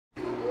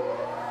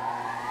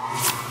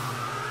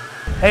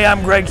Hey,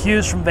 I'm Greg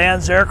Hughes from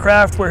Vans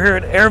Aircraft. We're here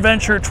at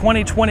AirVenture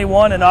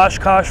 2021 in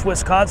Oshkosh,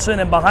 Wisconsin,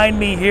 and behind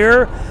me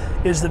here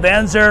is the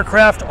Vans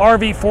Aircraft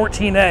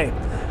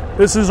RV-14A.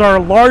 This is our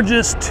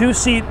largest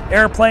two-seat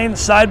airplane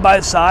side by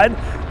side.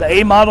 The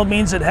A model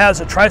means it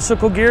has a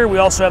tricycle gear. We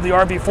also have the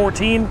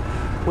RV-14,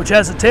 which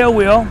has a tail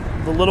wheel,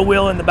 the little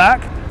wheel in the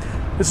back.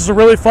 This is a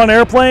really fun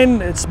airplane.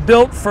 It's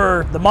built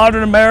for the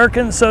modern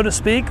American, so to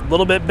speak, a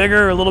little bit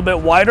bigger, a little bit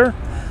wider.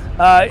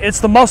 It's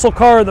the muscle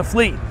car of the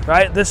fleet,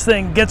 right? This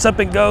thing gets up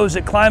and goes.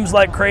 It climbs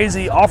like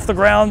crazy off the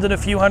ground in a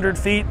few hundred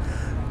feet,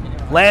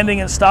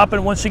 landing and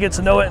stopping once you get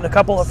to know it in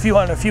a few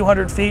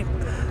hundred feet.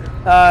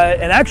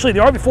 And actually, the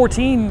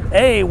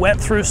RV-14A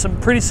went through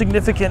some pretty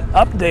significant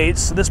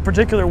updates, this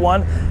particular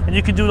one, and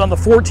you can do it on the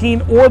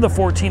 14 or the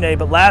 14A.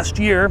 But last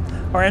year,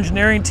 our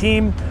engineering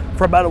team,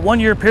 for about a 1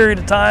 year period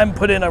of time,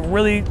 put in a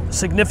really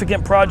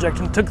significant project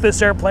and took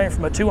this airplane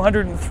from a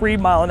 203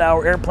 mile an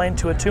hour airplane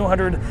to a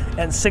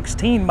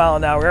 216 mile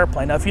an hour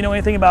airplane. Now, if you know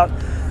anything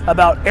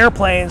about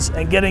airplanes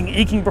and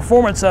eking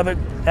performance of it,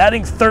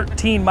 adding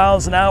 13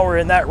 miles an hour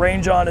in that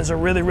range on is a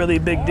really, really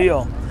big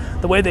deal.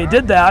 The way they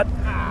did that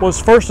was,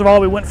 first of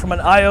all, we went from an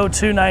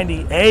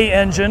IO290A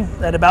engine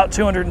at about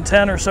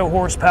 210 or so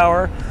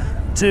horsepower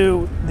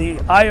to the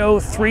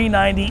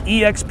IO390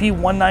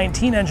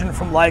 EXP119 engine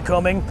from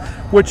Lycoming,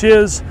 which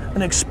is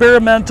an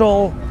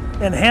experimental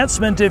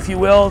enhancement, if you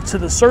will, to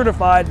the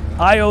certified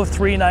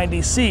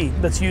IO390C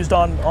that's used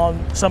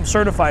on some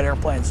certified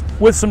airplanes,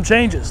 with some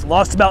changes.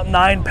 Lost about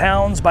 9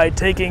 pounds by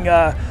taking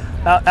out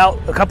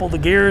a couple of the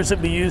gears that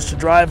we used to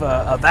drive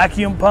a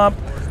vacuum pump.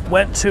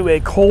 Went to a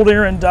cold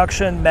air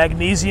induction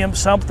magnesium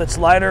sump that's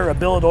lighter, a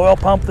billet oil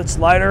pump that's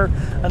lighter,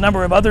 a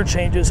number of other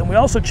changes, and we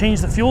also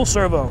changed the fuel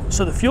servo.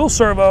 So the fuel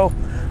servo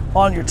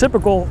on your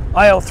typical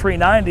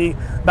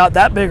IO390, about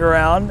that big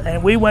around,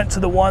 and we went to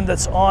the one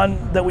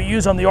that we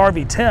use on the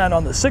RV-10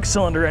 on the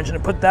 6-cylinder engine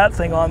and put that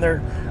thing on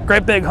there.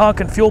 Great big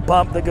honking fuel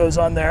pump that goes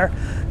on there.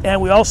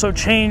 And we also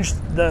changed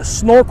the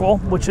snorkel,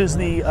 which is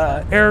the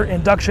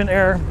induction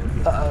air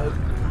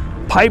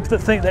pipe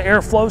that the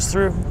air flows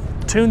through.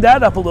 Tuned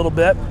that up a little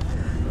bit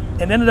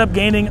and ended up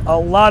gaining a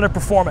lot of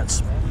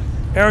performance.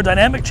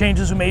 Aerodynamic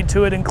changes we made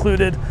to it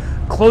included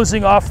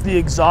closing off the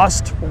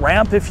exhaust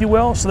ramp, if you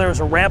will. So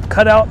there's a ramp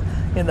cutout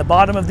in the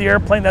bottom of the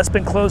airplane that's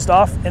been closed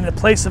off. In the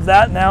place of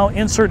that, now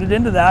inserted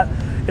into that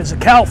is a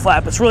cowl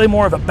flap. It's really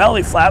more of a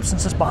belly flap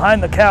since it's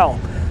behind the cowl,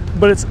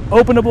 but it's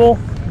openable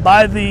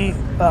by the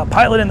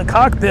pilot in the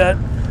cockpit,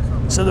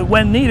 so that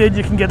when needed,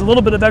 you can get a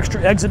little bit of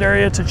extra exit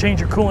area to change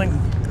your cooling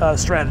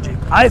strategy.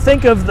 I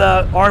think of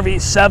the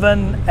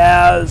RV-7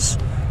 as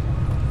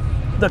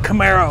the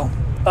Camaro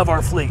of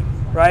our fleet,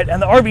 right?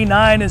 And the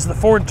RV-9 is the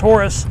Ford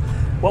Taurus.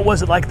 What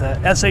was it, like the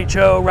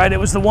SHO, right? It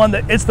was the one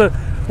that,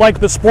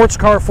 like the sports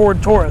car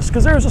Ford Taurus,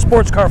 because there's a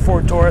sports car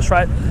Ford Taurus,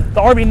 right?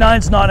 The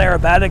RV-9's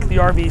non-aerobatic, the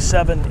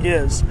RV-7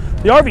 is.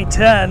 The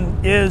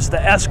RV-10 is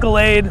the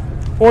Escalade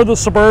or the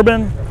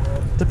Suburban,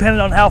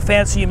 depending on how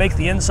fancy you make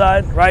the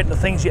inside, right, and the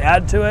things you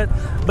add to it.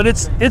 But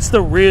it's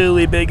the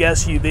really big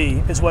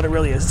SUV is what it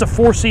really is. It's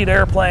a 4-seat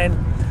airplane.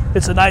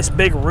 It's a nice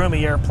big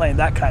roomy airplane,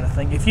 that kind of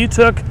thing. If you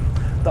took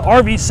the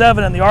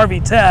RV-7 and the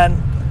RV-10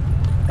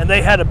 and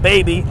they had a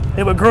baby,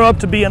 it would grow up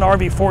to be an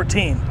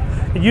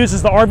RV-14. It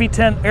uses the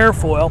RV-10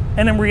 airfoil,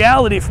 and in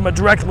reality, from a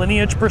direct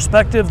lineage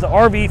perspective, the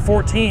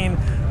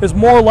RV-14 is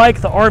more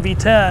like the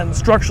RV-10,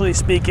 structurally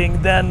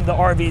speaking, than the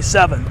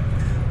RV-7.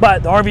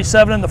 But the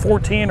RV-7 and the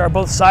 14 are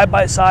both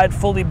side-by-side,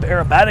 fully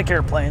aerobatic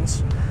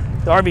airplanes.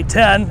 The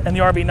RV-10 and the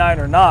RV-9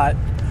 are not.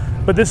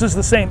 But this is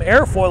the same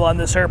airfoil on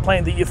this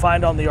airplane that you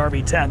find on the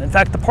RV-10. In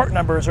fact, the part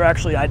numbers are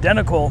actually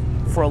identical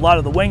for a lot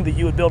of the wing that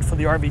you would build for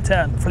the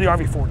RV-10. For the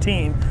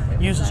RV-14,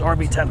 it uses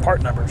RV-10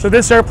 part numbers. So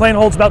this airplane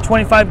holds about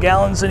 25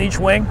 gallons in each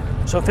wing,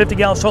 so 50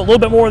 gallons total, a little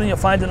bit more than you'll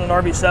find in an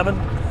RV-7.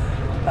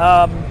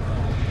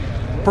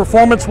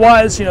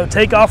 Performance-wise,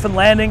 takeoff and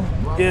landing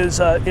is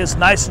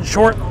nice and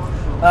short.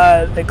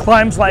 It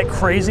climbs like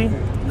crazy,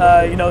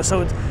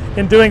 so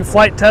in doing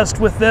flight tests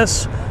with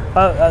this,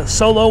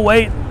 solo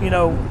weight,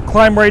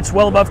 climb rates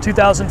well above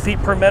 2,000 feet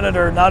per minute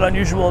are not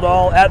unusual at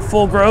all. At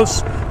full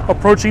gross,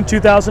 approaching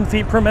 2,000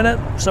 feet per minute,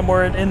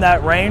 somewhere in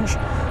that range,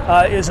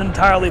 is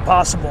entirely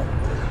possible.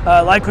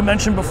 Like we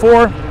mentioned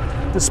before,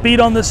 the speed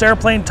on this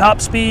airplane,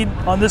 top speed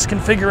on this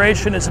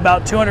configuration, is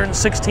about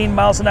 216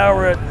 miles an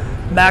hour at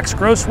max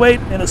gross weight.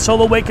 In a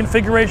solo weight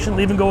configuration,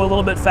 it'll even go a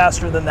little bit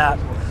faster than that.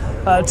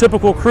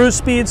 Typical cruise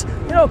speeds,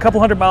 a couple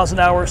hundred miles an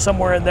hour,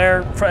 somewhere in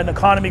there. For an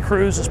economy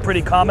cruise is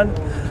pretty common.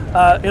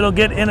 It'll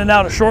get in and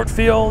out of short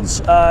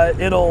fields.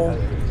 It'll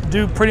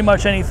do pretty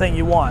much anything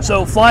you want.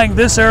 So flying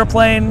this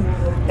airplane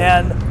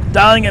and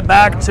dialing it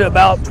back to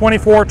about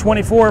 24,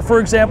 for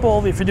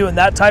example, if you're doing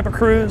that type of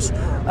cruise,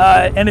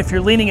 and if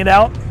you're leaning it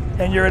out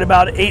and you're at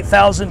about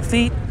 8,000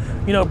 feet,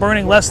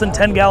 burning less than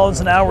 10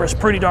 gallons an hour is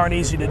pretty darn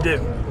easy to do.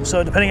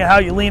 So depending on how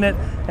you lean it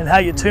and how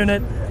you tune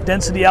it,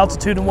 density,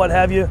 altitude, and what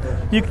have you,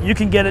 you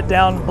can get it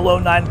down below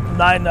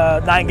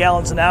 9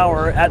 gallons an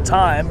hour at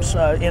times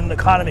in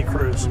economy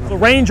cruise. The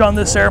range on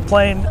this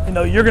airplane, you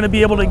know, you're going to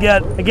be able to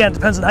get, again, it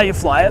depends on how you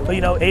fly it, but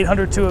you know,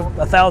 800 to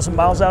 1,000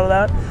 miles out of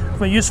that.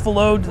 From a useful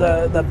load,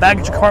 the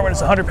baggage compartment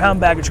is a 100-pound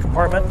baggage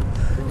compartment.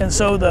 And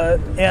so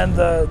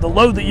the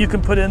load that you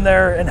can put in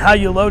there and how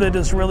you load it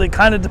is really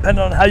kind of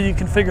dependent on how you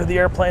configure the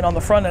airplane on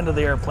the front end of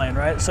the airplane,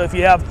 right? So if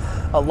you have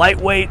a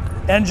lightweight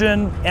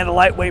engine and a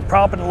lightweight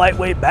prop and a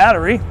lightweight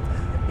battery,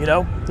 you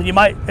know, then you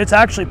might, it's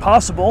actually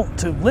possible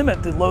to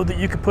limit the load that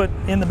you could put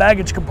in the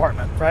baggage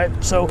compartment, right?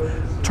 So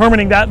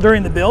determining that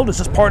during the build is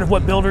just part of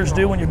what builders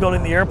do when you're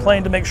building the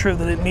airplane to make sure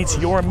that it meets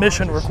your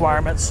emission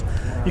requirements.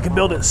 You can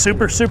build it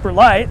super, super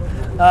light,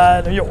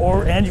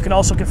 and you can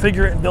also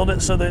configure it and build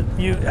it so that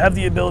you have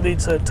the ability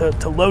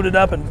to load it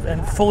up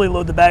and fully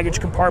load the baggage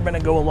compartment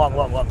and go a long,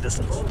 long, long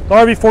distance. The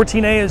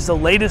RV-14A is the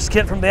latest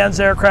kit from Vans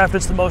Aircraft.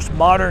 It's the most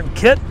modern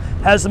kit,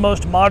 has the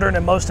most modern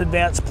and most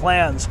advanced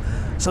plans.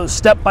 So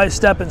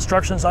step-by-step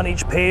instructions on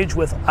each page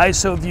with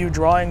ISO view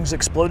drawings,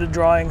 exploded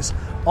drawings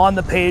on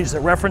the page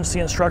that reference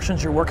the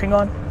instructions you're working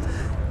on.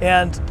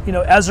 And you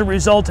know, as a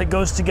result, it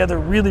goes together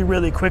really,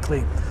 really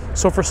quickly.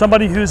 So for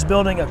somebody who's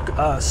building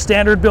a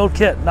standard build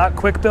kit, not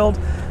quick build,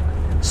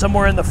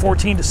 somewhere in the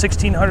 1,400 to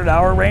 1,600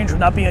 hour range would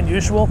not be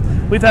unusual.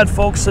 We've had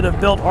folks that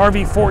have built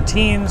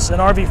RV-14s and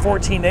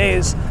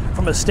RV-14As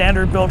from a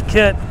standard build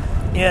kit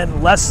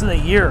in less than a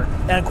year,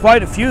 and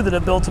quite a few that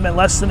have built them in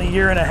less than a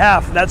year and a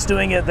half. That's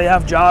doing it, they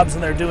have jobs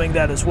and they're doing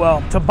that as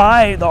well. To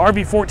buy the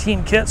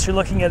RV-14 kits, you're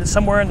looking at it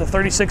somewhere in the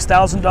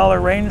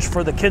 $36,000 range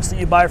for the kits that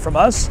you buy from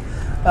us,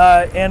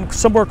 and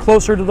somewhere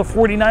closer to the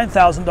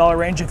 $49,000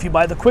 range if you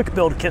buy the quick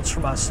build kits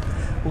from us.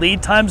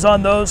 Lead times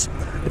on those,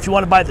 if you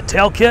want to buy the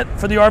tail kit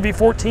for the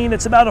RV-14,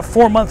 it's about a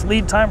 4-month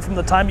lead time from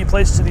the time you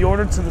place the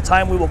order to the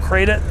time we will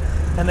crate it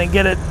and then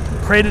get it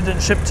crated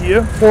and shipped to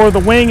you. For the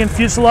wing and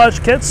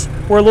fuselage kits,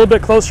 we're a little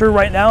bit closer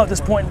right now at this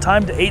point in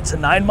time to 8 to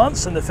 9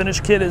 months, and the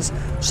finished kit is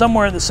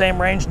somewhere in the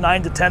same range,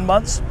 9 to 10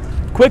 months.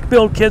 Quick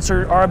build kits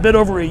are a bit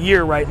over a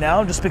year right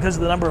now, just because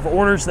of the number of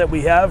orders that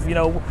we have. You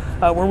know,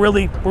 we're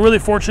really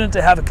fortunate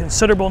to have a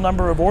considerable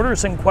number of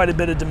orders and quite a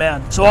bit of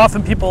demand. So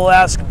often people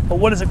ask, well,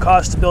 what does it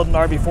cost to build an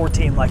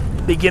RV-14, like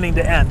beginning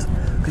to end?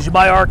 Because you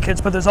buy our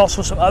kits, but there's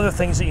also some other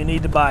things that you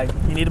need to buy.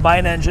 You need to buy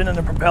an engine and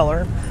a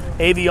propeller,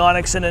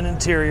 avionics and an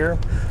interior.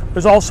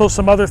 There's also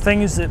some other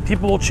things that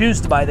people will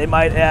choose to buy. They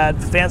might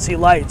add fancy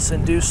lights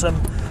and do some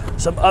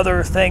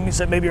other things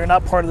that maybe are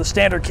not part of the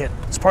standard kit.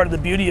 It's part of the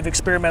beauty of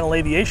experimental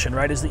aviation,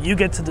 right? Is that you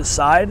get to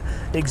decide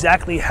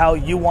exactly how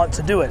you want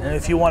to do it. And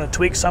if you want to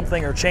tweak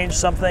something or change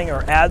something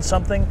or add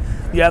something,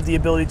 you have the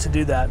ability to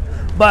do that.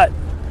 But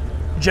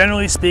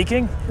generally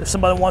speaking, if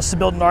somebody wants to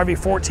build an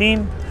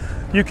RV-14,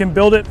 you can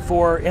build it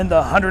for in the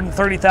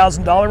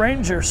 $130,000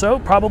 range or so,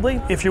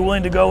 probably, if you're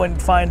willing to go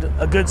and find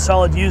a good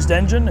solid used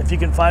engine, if you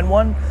can find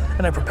one,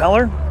 and a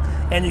propeller,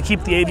 and you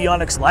keep the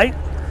avionics light,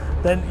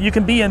 then you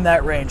can be in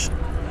that range.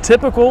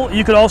 Typical,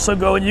 you could also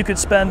go and you could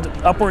spend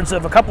upwards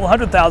of a couple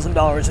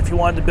 $100,000 if you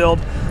wanted to build,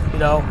 you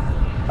know,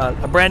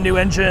 a brand new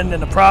engine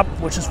and a prop,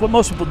 which is what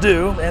most people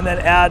do, and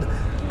then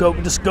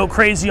just go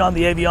crazy on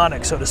the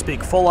avionics, so to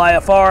speak. Full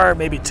IFR,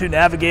 maybe 2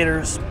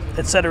 navigators,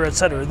 etc.,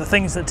 etc. The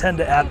things that tend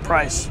to add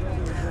price.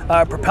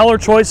 Propeller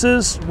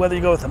choices, whether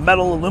you go with a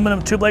metal aluminum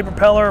 2-blade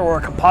propeller or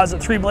a composite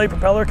 3-blade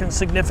propeller, can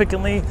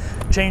significantly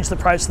change the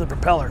price of the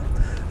propeller.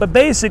 But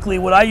basically,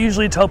 what I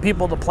usually tell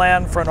people to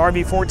plan for an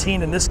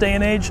RV-14 in this day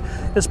and age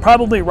is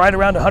probably right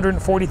around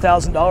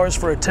 $140,000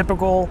 for a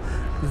typical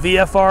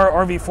VFR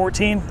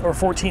RV-14 or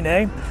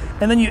 14A,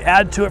 and then you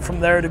add to it from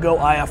there to go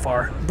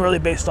IFR, really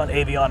based on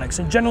avionics.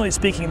 And generally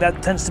speaking,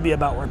 that tends to be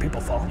about where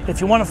people fall.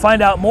 If you want to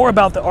find out more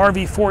about the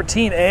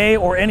RV-14A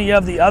or any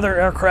of the other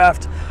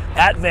aircraft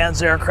at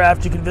Vans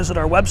Aircraft, you can visit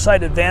our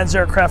website at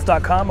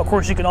vansaircraft.com. Of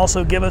course, you can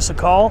also give us a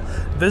call,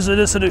 visit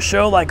us at a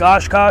show like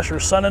Oshkosh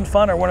or Sun and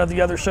Fun or one of the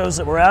other shows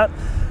that we're at.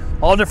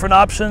 All different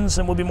options,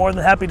 and we'll be more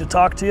than happy to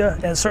talk to you.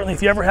 And certainly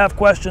if you ever have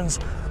questions,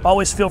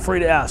 always feel free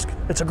to ask.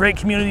 It's a great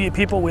community of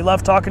people. We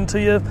love talking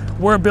to you.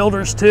 We're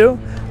builders too.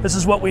 This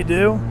is what we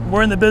do.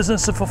 We're in the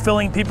business of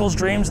fulfilling people's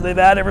dreams they've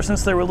had ever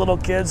since they were little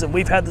kids, and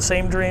we've had the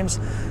same dreams.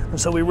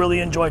 And so we really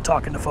enjoy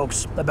talking to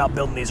folks about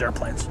building these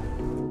airplanes.